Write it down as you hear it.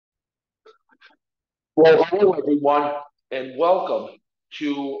Well, hello everyone, and welcome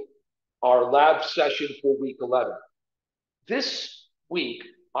to our lab session for week 11. This week,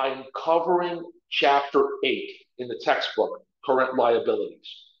 I'm covering chapter 8 in the textbook, Current Liabilities.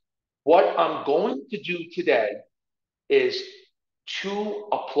 What I'm going to do today is two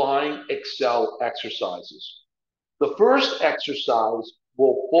applying Excel exercises. The first exercise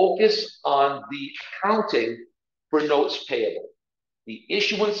will focus on the accounting for notes payable, the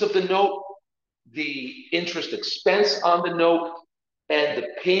issuance of the note, the interest expense on the note, and the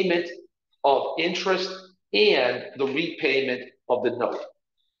payment of interest and the repayment of the note.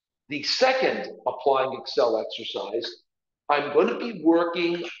 The second applying Excel exercise, I'm going to be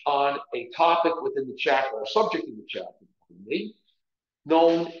working on a topic within the chapter, or subject in the chapter,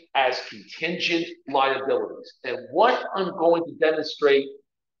 known as contingent liabilities. And what I'm going to demonstrate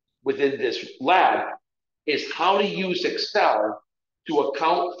within this lab is how to use Excel to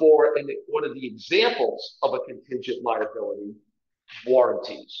account for one of the examples of a contingent liability,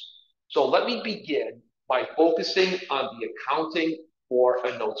 warranties. So let me begin by focusing on the accounting for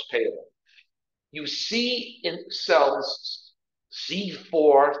a notes payable. You see in cells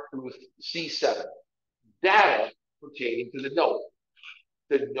C4 through C7 data pertaining to the note.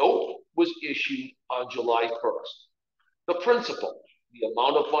 The note was issued on July 1st. The principal, the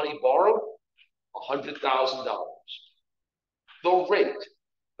amount of money borrowed, $100,000. The rate,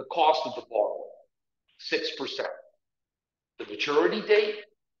 the cost of the borrowing, 6%. The maturity date,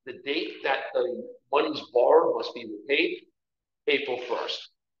 the date that the money's borrowed must be repaid, April 1st.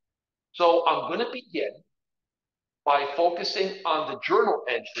 So I'm going to begin by focusing on the journal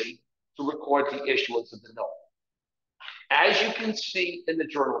entry to record the issuance of the note. As you can see in the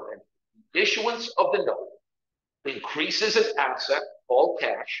journal entry, the issuance of the note increases an asset called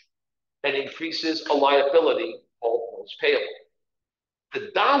cash and increases a liability called notes payable. The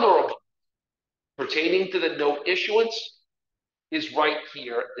dollar amount pertaining to the note issuance is right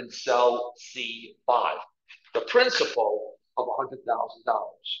here in cell C5, the principal of $100,000.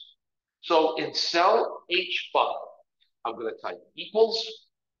 So in cell H5, I'm going to type equals,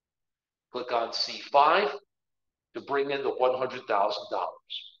 click on C5 to bring in the $100,000.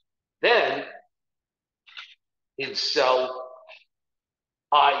 Then in cell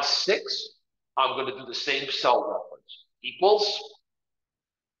I6, I'm going to do the same cell reference, equals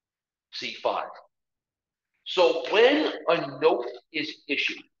C5. So when a note is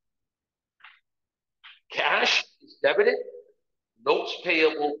issued, cash is debited, notes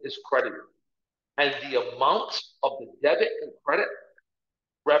payable is credited, and the amounts of the debit and credit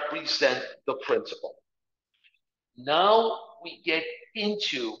represent the principal. Now we get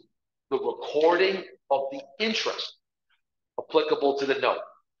into the recording of the interest applicable to the note.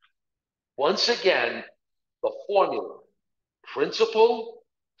 Once again, the formula, principal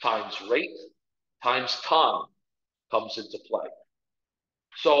times rate times time, comes into play.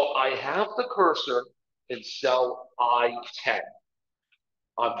 So I have the cursor in cell I10.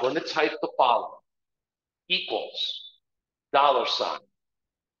 I'm going to type the following, equals, $,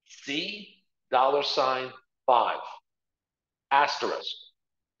 C, $5, asterisk,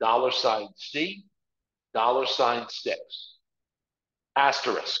 $C, $6,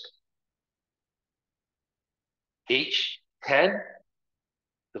 asterisk, H10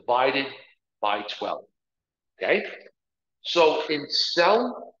 divided by 12. Okay? So in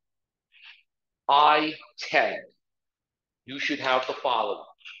cell I10, you should have the following,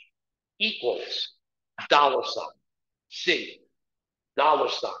 equals, $C,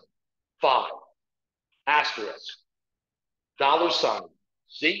 $5, asterisk,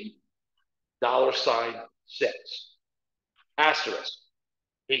 $C, $6, asterisk,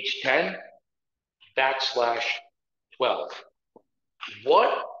 H10, backslash 12.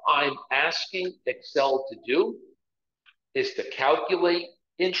 What I'm asking Excel to do is to calculate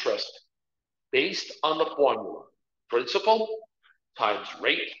interest based on the formula, principal times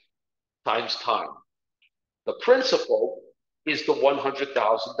rate times time. The principal is the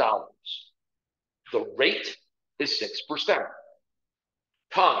 $100,000. The rate is 6%.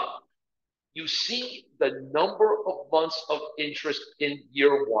 Time, you see the number of months of interest in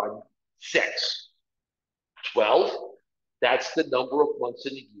year one, 6. 12, that's the number of months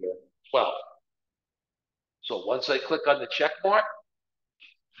in a year, 12. So once I click on the check mark,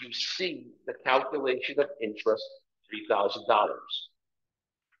 you see the calculation of interest, $3,000.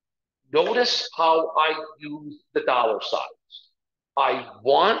 Notice how I use the dollar signs. I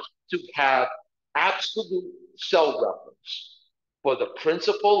want to have absolute cell reference for the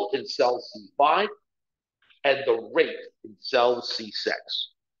principal in cell C5 and the rate in cell C6.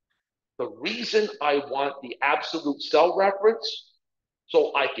 The reason I want the absolute cell reference,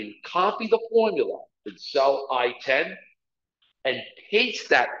 so I can copy the formula in cell I-10 and paste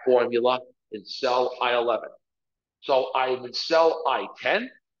that formula in cell I-11. So I'm in cell I-10.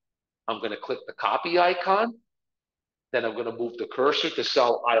 I'm going to click the copy icon. Then I'm going to move the cursor to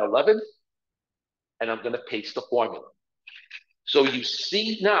cell I-11, and I'm going to paste the formula. So you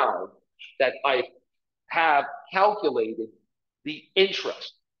see now that I have calculated the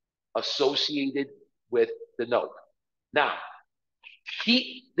interest associated with the note. Now,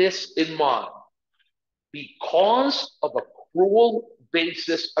 keep this in mind. Because of accrual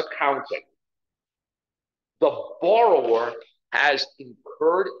basis accounting, the borrower has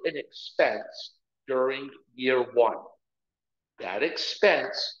incurred an expense during year one. That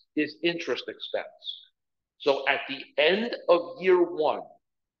expense is interest expense. So at the end of year one,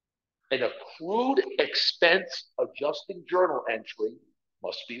 an accrued expense adjusting journal entry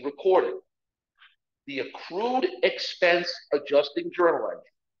must be recorded. The accrued expense adjusting journal entry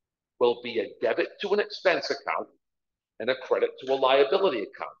will be a debit to an expense account and a credit to a liability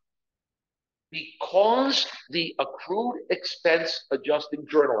account. Because the accrued expense adjusting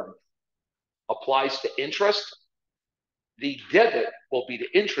journal entry applies to interest, the debit will be the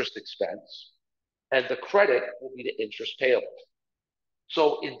interest expense and the credit will be the interest payable.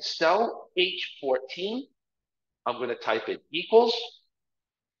 So in cell H14, I'm going to type in equals,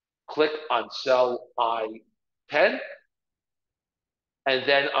 click on cell I-10, and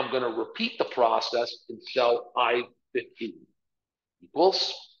then I'm going to repeat the process in cell I-15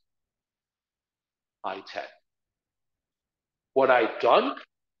 equals I-10. What I've done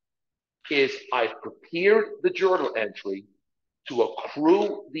is I've prepared the journal entry to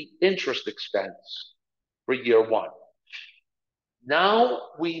accrue the interest expense for year one. Now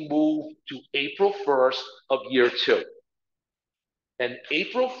we move to April 1st of year two. And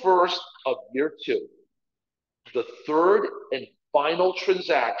April 1st of year two, the third and final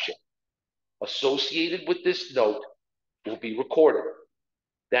transaction associated with this note will be recorded.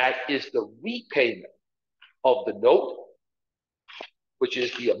 That is the repayment of the note, which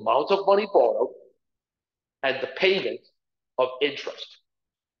is the amount of money borrowed, and the payment of interest.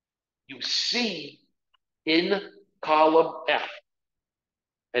 You see in column F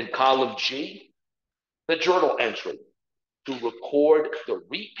and column G the journal entry to record the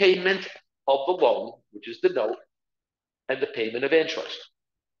repayment of the loan, which is the note, and the payment of interest.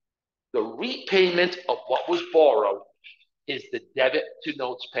 The repayment of what was borrowed is the debit to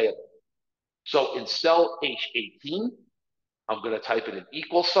notes payable. So in cell H18, I'm going to type in an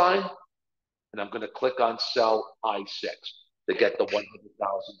equal sign, and I'm going to click on cell I6 to get the $100,000.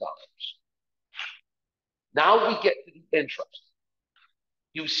 Now we get to the interest.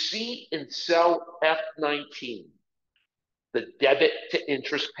 You see in cell F19, the debit to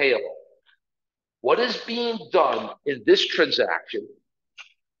interest payable. What is being done in this transaction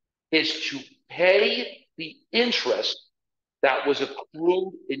is to pay the interest that was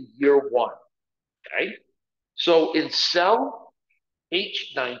accrued in year one, okay? So in cell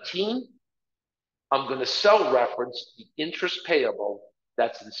H19, I'm going to cell reference the interest payable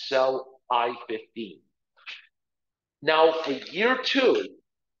that's in cell I15. Now for year two,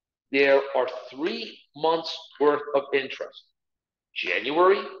 there are 3 months worth of interest: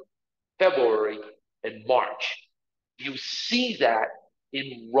 January, February, and March. You see that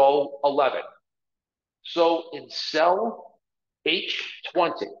in row 11. So in cell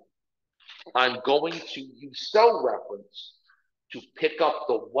H20, I'm going to use cell reference to pick up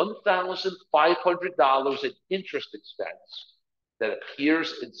the $1,500 in interest expense that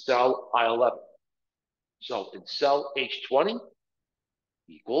appears in cell I11. So in cell H20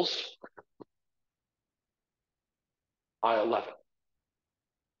 equals I11.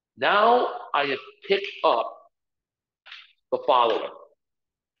 Now I have picked up the following: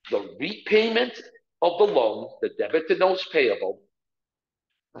 the repayment of the loan, the debit to notes payable,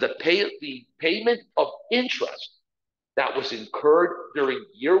 the payment of interest that was incurred during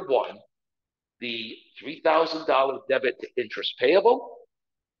year one, the $3,000 debit to interest payable,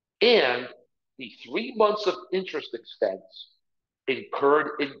 and the 3 months of interest expense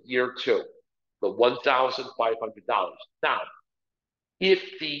incurred in year two, the $1,500. Now,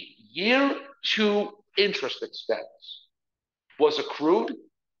 if the year two interest expense was accrued,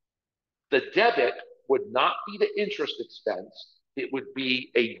 the debit would not be the interest expense, it would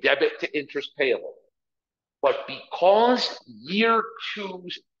be a debit to interest payable. But because year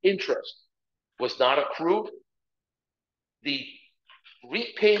two's interest was not accrued, the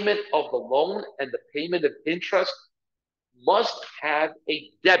repayment of the loan and the payment of interest must have a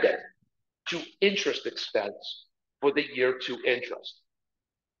debit to interest expense for the year two interest.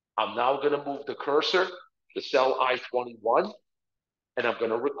 I'm now going to move the cursor to cell I21, and I'm going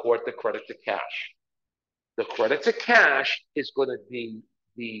to record the credit to cash. The credit to cash is going to be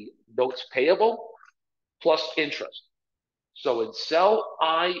the notes payable plus interest. So in cell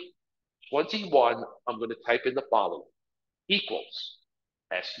I-21, I'm going to type in the following: equals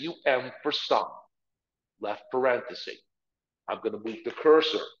SUM for sum, left parenthesis. I'm going to move the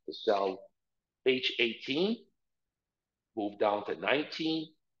cursor to cell H18, move down to 19,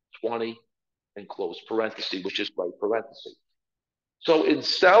 20, and close parenthesis, which is right parenthesis. So in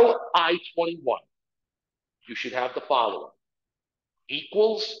cell I-21, you should have the following: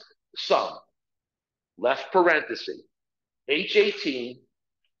 equals sum, left parenthesis, H18,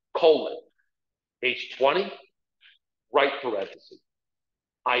 colon, H20, right parenthesis.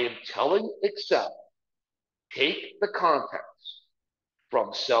 I am telling Excel, take the contents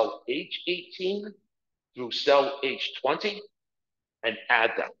from cell H18 through cell H20 and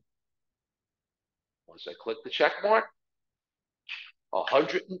add them. Once I click the check mark,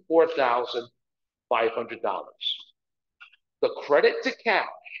 $104,500. The credit to cash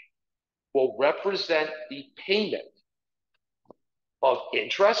will represent the payment of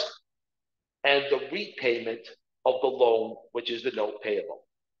interest and the repayment of the loan, which is the note payable.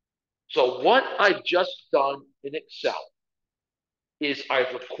 So what I've just done in Excel is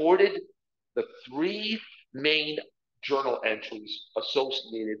I've recorded the three main journal entries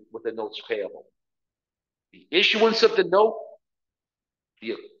associated with the notes payable: the issuance of the note,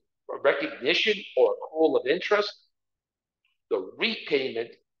 the recognition or accrual of interest, the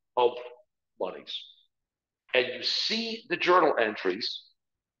repayment of monies. And you see the journal entries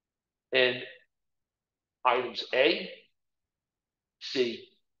in items A, C,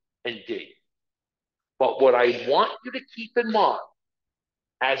 and D. But what I want you to keep in mind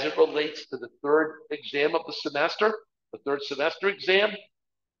as it relates to the third exam of the semester, the third semester exam,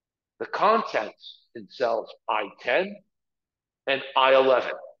 the contents in cells I-10 and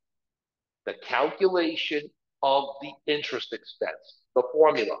I-11, the calculation of the interest expense, the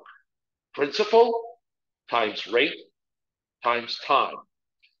formula: principal times rate times time.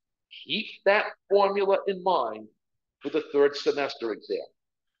 Keep that formula in mind for the third semester exam.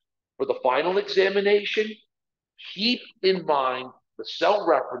 For the final examination, keep in mind the cell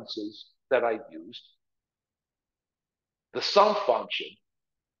references that I used, the sum function,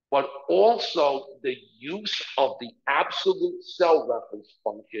 but also the use of the absolute cell reference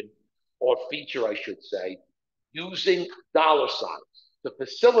function, or feature, I should say, using dollar signs to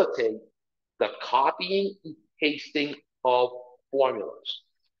facilitate the copying and pasting of formulas.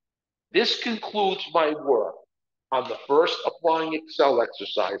 This concludes my work on the first applying Excel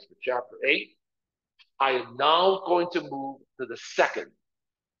exercise for Chapter 8. I am now going to move to the second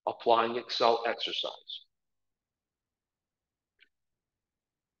applying Excel exercise.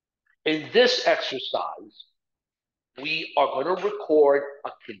 In this exercise, we are going to record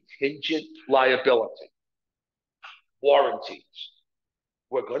a contingent liability, warranties.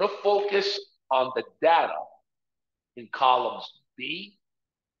 We're going to focus on the data in columns B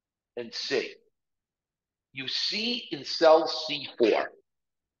and C. You see in cell C4,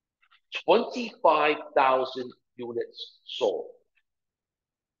 25,000 units sold.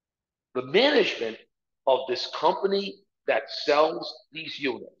 The management of this company that sells these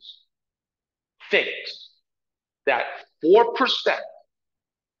units thinks that 4%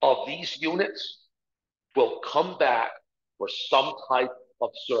 of these units will come back for some type of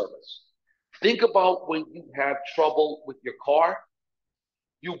service. Think about when you have trouble with your car,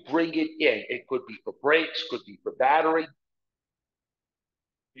 you bring it in. It could be for brakes, could be for battery.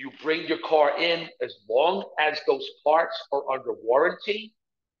 You bring your car in. As long as those parts are under warranty,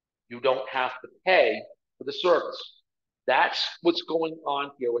 you don't have to pay for the service. That's what's going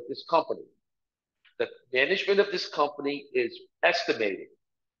on here with this company. The management of this company is estimating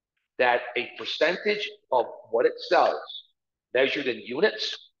that a percentage of what it sells, measured in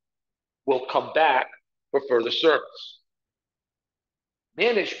units, will come back for further service.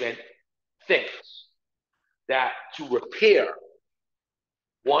 Management thinks that to repair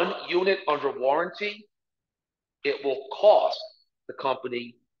one unit under warranty, it will cost the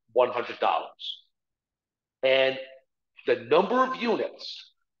company $100. And the number of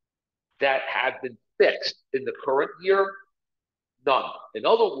units that have been fixed in the current year, none. In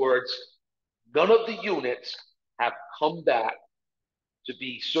other words, none of the units have come back to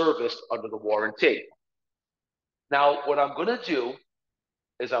be serviced under the warranty. Now, what I'm going to do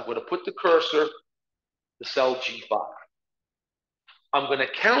is I'm going to put the cursor to cell G5. I'm going to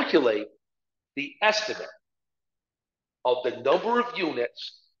calculate the estimate of the number of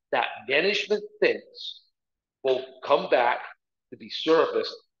units that management thinks will come back to be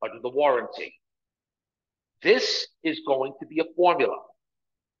serviced under the warranty. This is going to be a formula.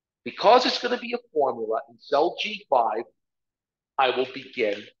 Because it's going to be a formula in cell G5, I will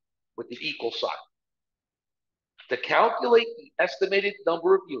begin with the equal sign. To calculate the estimated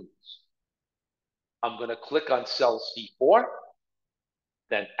number of units, I'm going to click on cell C4,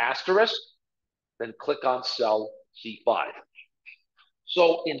 then asterisk, then click on cell C5.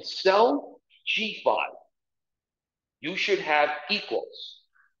 So in cell G5, you should have equals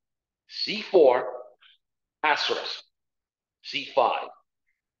C4 asterisk C5.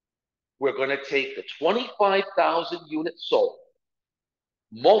 We're going to take the 25,000 units sold,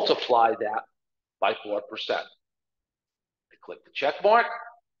 multiply that by 4%. I click the check mark,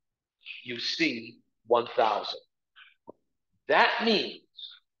 you see 1,000. That means,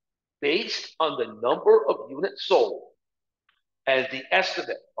 based on the number of units sold and the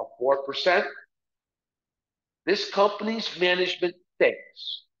estimate of 4%, this company's management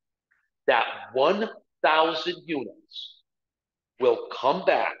thinks that 1,000 units will come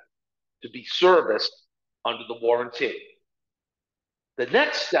back to be serviced under the warranty. The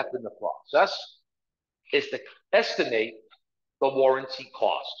next step in the process is to estimate the warranty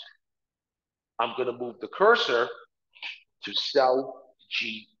cost. I'm going to move the cursor to cell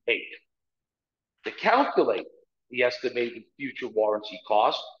G8. To calculate the estimated future warranty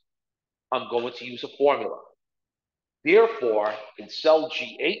cost, I'm going to use a formula. Therefore, in cell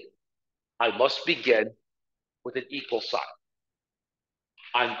G8, I must begin with an equal sign.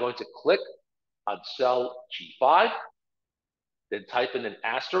 I'm going to click on cell G5, then type in an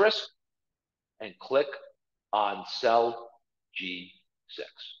asterisk, and click on cell G6.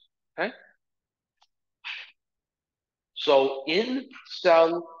 Okay? So in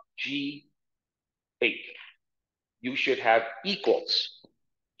cell G8, you should have equals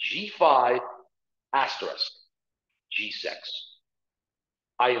G5 asterisk G6.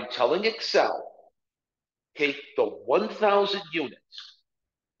 I am telling Excel, take the 1,000 units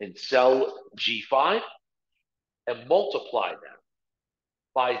in cell G5 and multiply them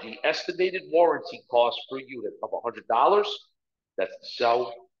by the estimated warranty cost per unit of $100. That's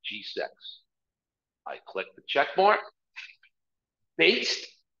cell G6. I click the check mark. Based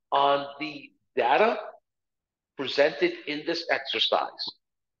on the data presented in this exercise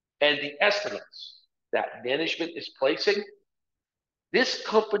and the estimates that management is placing, this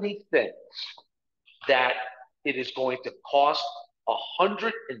company thinks that it is going to cost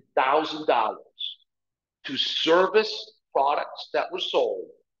 $100,000 to service products that were sold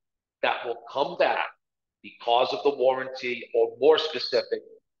that will come back because of the warranty, or more specific,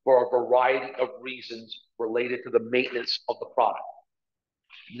 for a variety of reasons related to the maintenance of the product.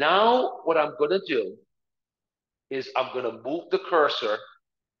 Now, what I'm going to do is I'm going to move the cursor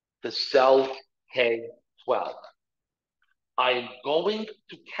to cell K12. I am going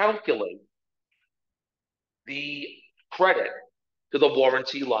to calculate the credit to the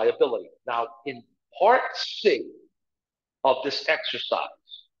warranty liability. Now, in part C of this exercise,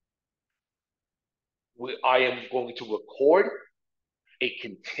 I am going to record a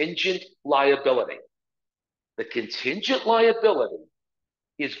contingent liability. The contingent liability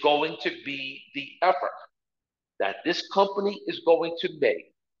is going to be the effort that this company is going to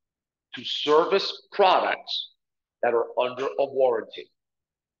make to service products that are under a warranty.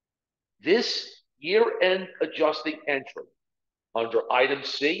 This year-end adjusting entry under item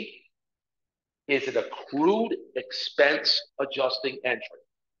C is an accrued expense adjusting entry.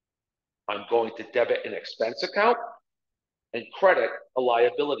 I'm going to debit an expense account and credit a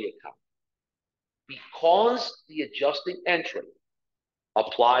liability account. Because the adjusting entry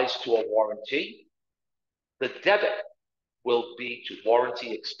applies to a warranty, the debit will be to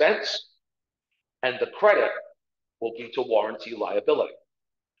warranty expense and the credit will be to warranty liability.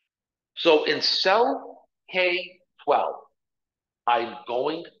 So in cell K12, I'm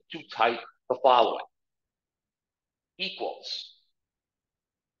going to type the following: equals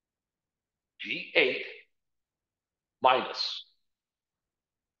G8 minus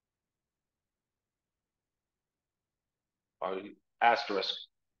asterisk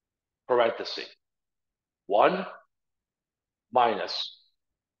parenthesis 1 minus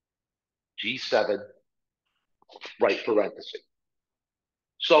G7 right parenthesis.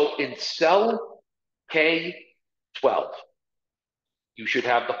 So in cell K12, you should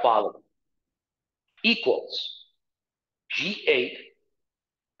have the following: equals G8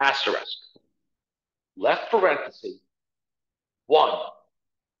 asterisk left parenthesis 1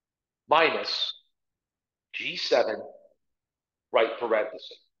 minus G7 right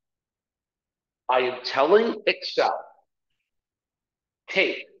parenthesis. I am telling Excel,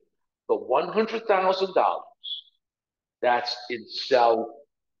 take the $100,000 that's in cell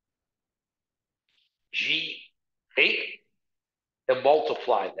G8 and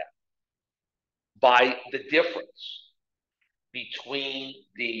multiply that by the difference between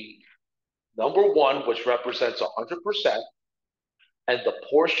the number one, which represents 100%, and the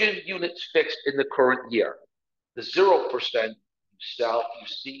portion of units fixed in the current year. The 0% you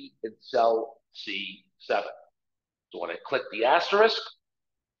see in cell C7. So when I click the asterisk,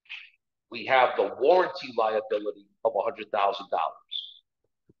 we have the warranty liability of $100,000.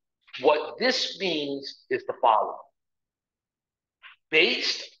 What this means is the following.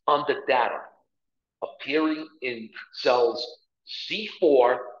 Based on the data appearing in cells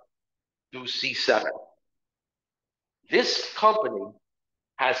C4 through C7, this company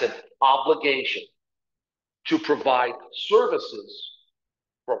has an obligation to provide services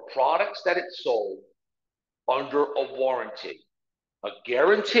for products that it sold under a warranty, a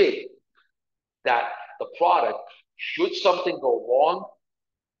guarantee that the product, should something go wrong,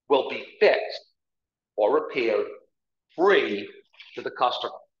 will be fixed or repaired free to the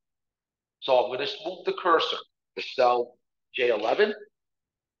customer. So I'm going to move the cursor to cell J11,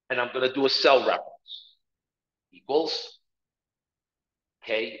 and I'm going to do a cell reference. Equals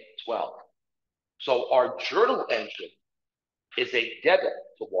K12. So our journal entry is a debit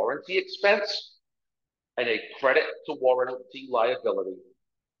to warranty expense and a credit to warranty liability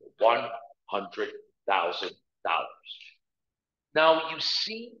of $100,000. Now you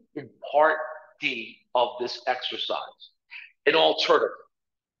see in part D of this exercise an alternative.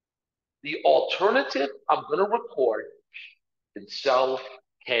 The alternative I'm going to record in cell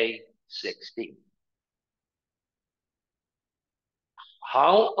K16.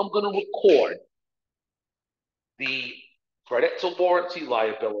 How I'm going to record the credit to warranty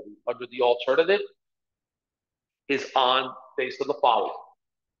liability under the alternative is based on the following.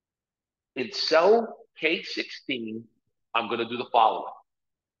 In cell K16, I'm going to do the following.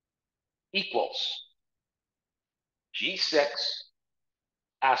 Equals G6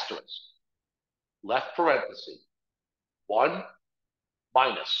 asterisk, left parenthesis, 1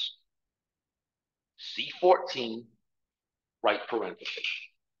 minus C14, right parenthesis.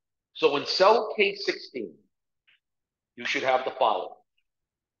 So in cell K16, you should have the following.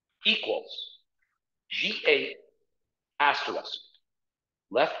 Equals G8 asterisk,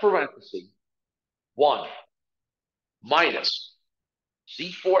 left parenthesis, 1 minus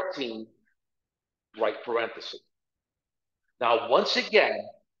C14, right parenthesis. Now, once again,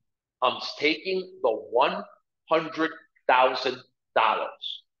 I'm taking the $100,000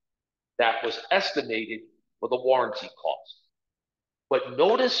 that was estimated for the warranty cost. But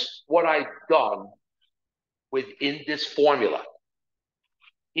notice what I've done within this formula.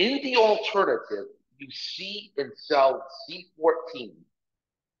 In the alternative, you see in cell C14,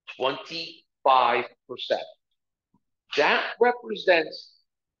 25%. That represents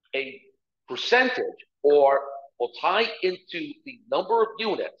a percentage, or will tie into the number of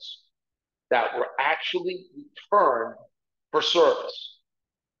units that were actually returned for service.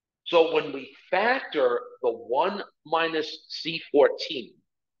 So when we factor the 1 minus C14,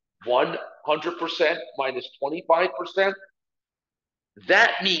 100% minus 25%,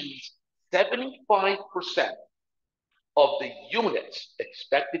 that means 75% of the units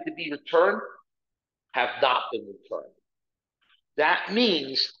expected to be returned have not been returned. That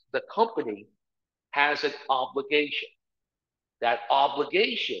means the company has an obligation. That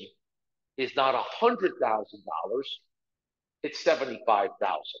obligation is not $100,000, it's $75,000.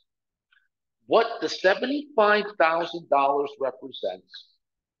 What the $75,000 represents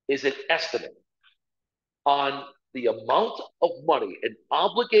is an estimate on the amount of money, an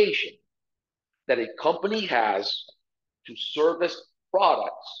obligation that a company has to service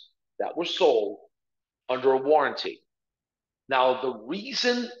products that were sold under a warranty. Now, the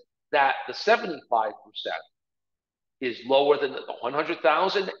reason that the 75% is lower than the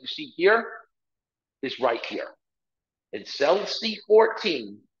 100,000 that you see here is right here. In cell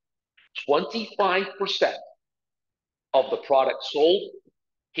C14, 25% of the product sold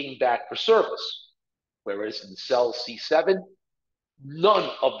came back for service, whereas in cell C7, none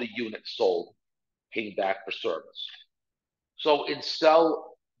of the units sold came back for service. So in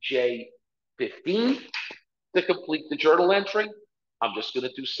cell J15, to complete the journal entry, I'm just going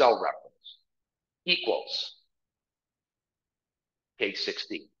to do cell reference. Equals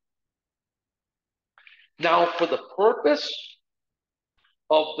K16. Now, for the purpose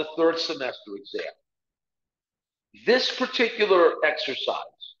of the third semester exam, this particular exercise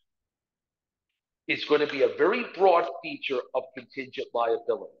is going to be a very broad feature of contingent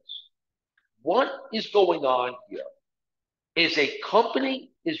liabilities. What is going on here is a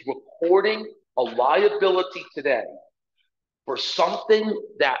company is recording a liability today for something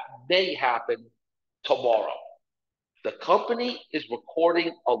that may happen tomorrow. The company is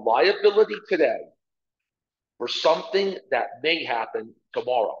recording a liability today for something that may happen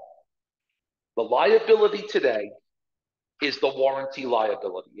tomorrow. The liability today is the warranty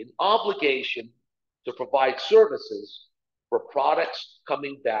liability, an obligation to provide services for products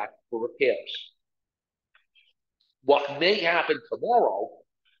coming back for repairs. What may happen tomorrow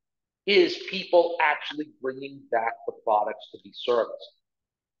is people actually bringing back the products to be serviced.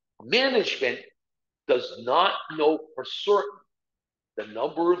 Management does not know for certain the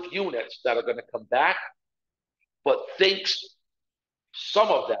number of units that are going to come back, but thinks some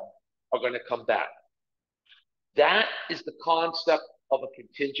of them are going to come back. That is the concept of a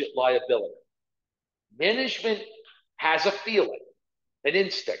contingent liability. Management has a feeling, an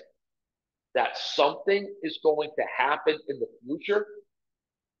instinct, that something is going to happen in the future,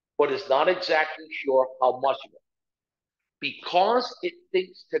 but is not exactly sure how much of it. Because it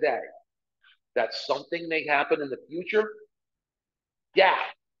thinks today that something may happen in the future,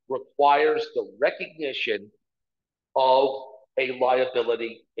 that requires the recognition of a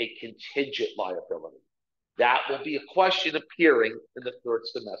liability, a contingent liability. That will be a question appearing in the third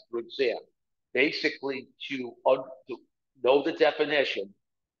semester exam. Basically, to know the definition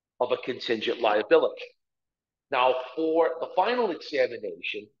of a contingent liability. Now, for the final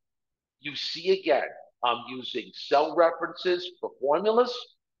examination, you see again, I'm using cell references for formulas.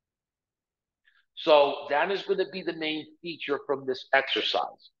 So that is going to be the main feature from this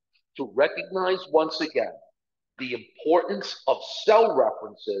exercise, to recognize once again the importance of cell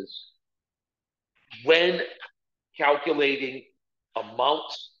references when calculating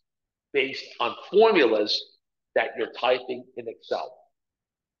amounts based on formulas that you're typing in Excel.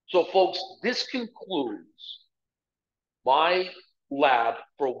 So folks, this concludes my lab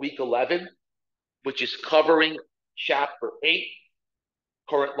for week 11, which is covering chapter 8,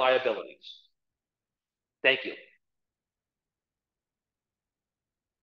 current liabilities. Thank you.